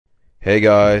Hey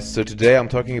guys, so today I'm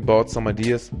talking about some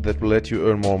ideas that will let you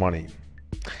earn more money.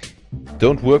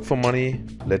 Don't work for money,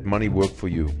 let money work for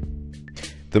you.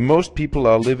 The most people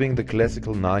are living the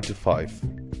classical 9 to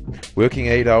 5, working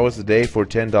 8 hours a day for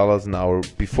 $10 an hour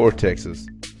before taxes.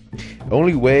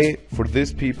 Only way for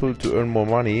these people to earn more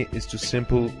money is to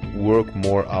simply work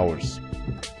more hours.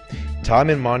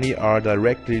 Time and money are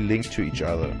directly linked to each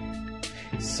other.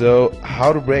 So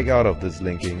how to break out of this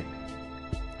linking?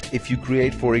 If you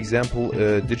create, for example,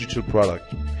 a digital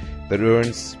product that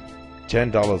earns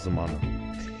 $10 a month,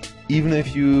 even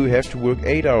if you have to work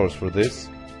 8 hours for this,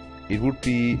 it would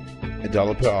be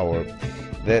 $1 per hour.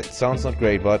 That sounds not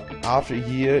great, but after a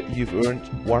year you've earned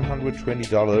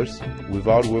 $120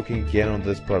 without working again on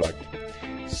this product.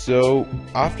 So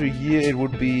after a year it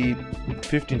would be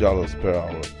 $15 per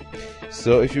hour.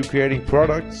 So if you're creating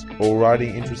products or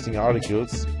writing interesting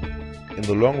articles, in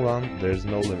the long run there's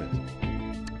no limit.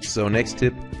 So next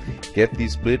tip, get the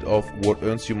split of what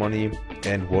earns you money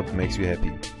and what makes you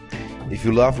happy. If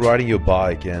you love riding your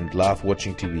bike and love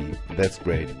watching TV, that's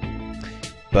great.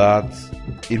 But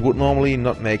it would normally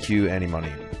not make you any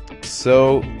money.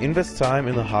 So invest time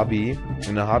in a hobby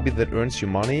that earns you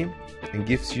money and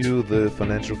gives you the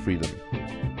financial freedom.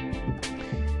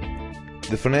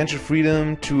 The financial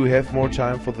freedom to have more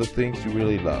time for the things you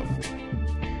really love.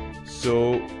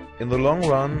 So in the long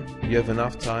run, you have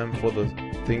enough time for the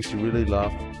things you really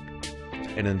love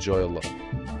and enjoy a lot.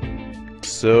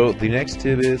 So the next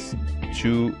tip is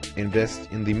to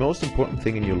invest in the most important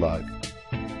thing in your life.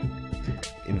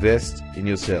 Invest in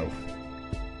yourself.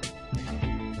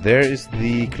 There is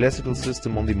the classical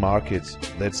system on the market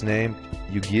that's named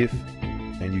you give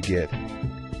and you get.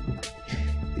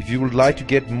 If you would like to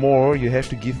get more, you have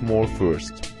to give more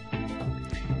first.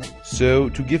 So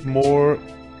to give more,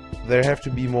 there have to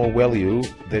be more value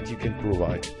that you can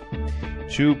provide.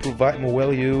 To provide more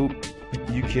value,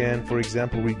 you can, for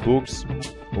example, read books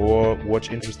or watch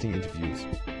interesting interviews.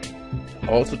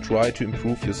 Also try to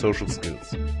improve your social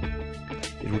skills.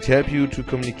 It would help you to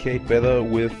communicate better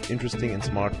with interesting and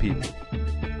smart people.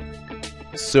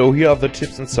 So here are the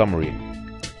tips in summary.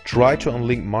 Try to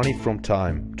unlink money from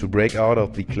time to break out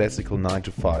of the classical 9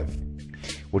 to 5.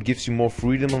 What gives you more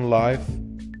freedom in life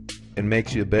and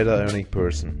makes you a better earning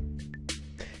person.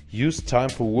 Use time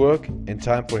for work and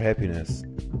time for happiness.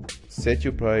 Set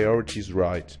your priorities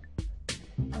right.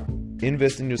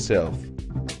 Invest in yourself.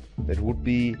 That would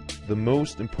be the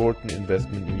most important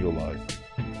investment in your life.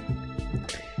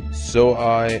 So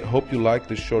I hope you liked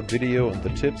this short video and the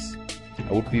tips.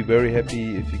 I would be very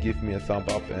happy if you give me a thumb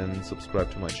up and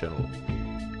subscribe to my channel.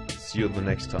 See you the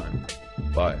next time.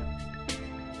 Bye.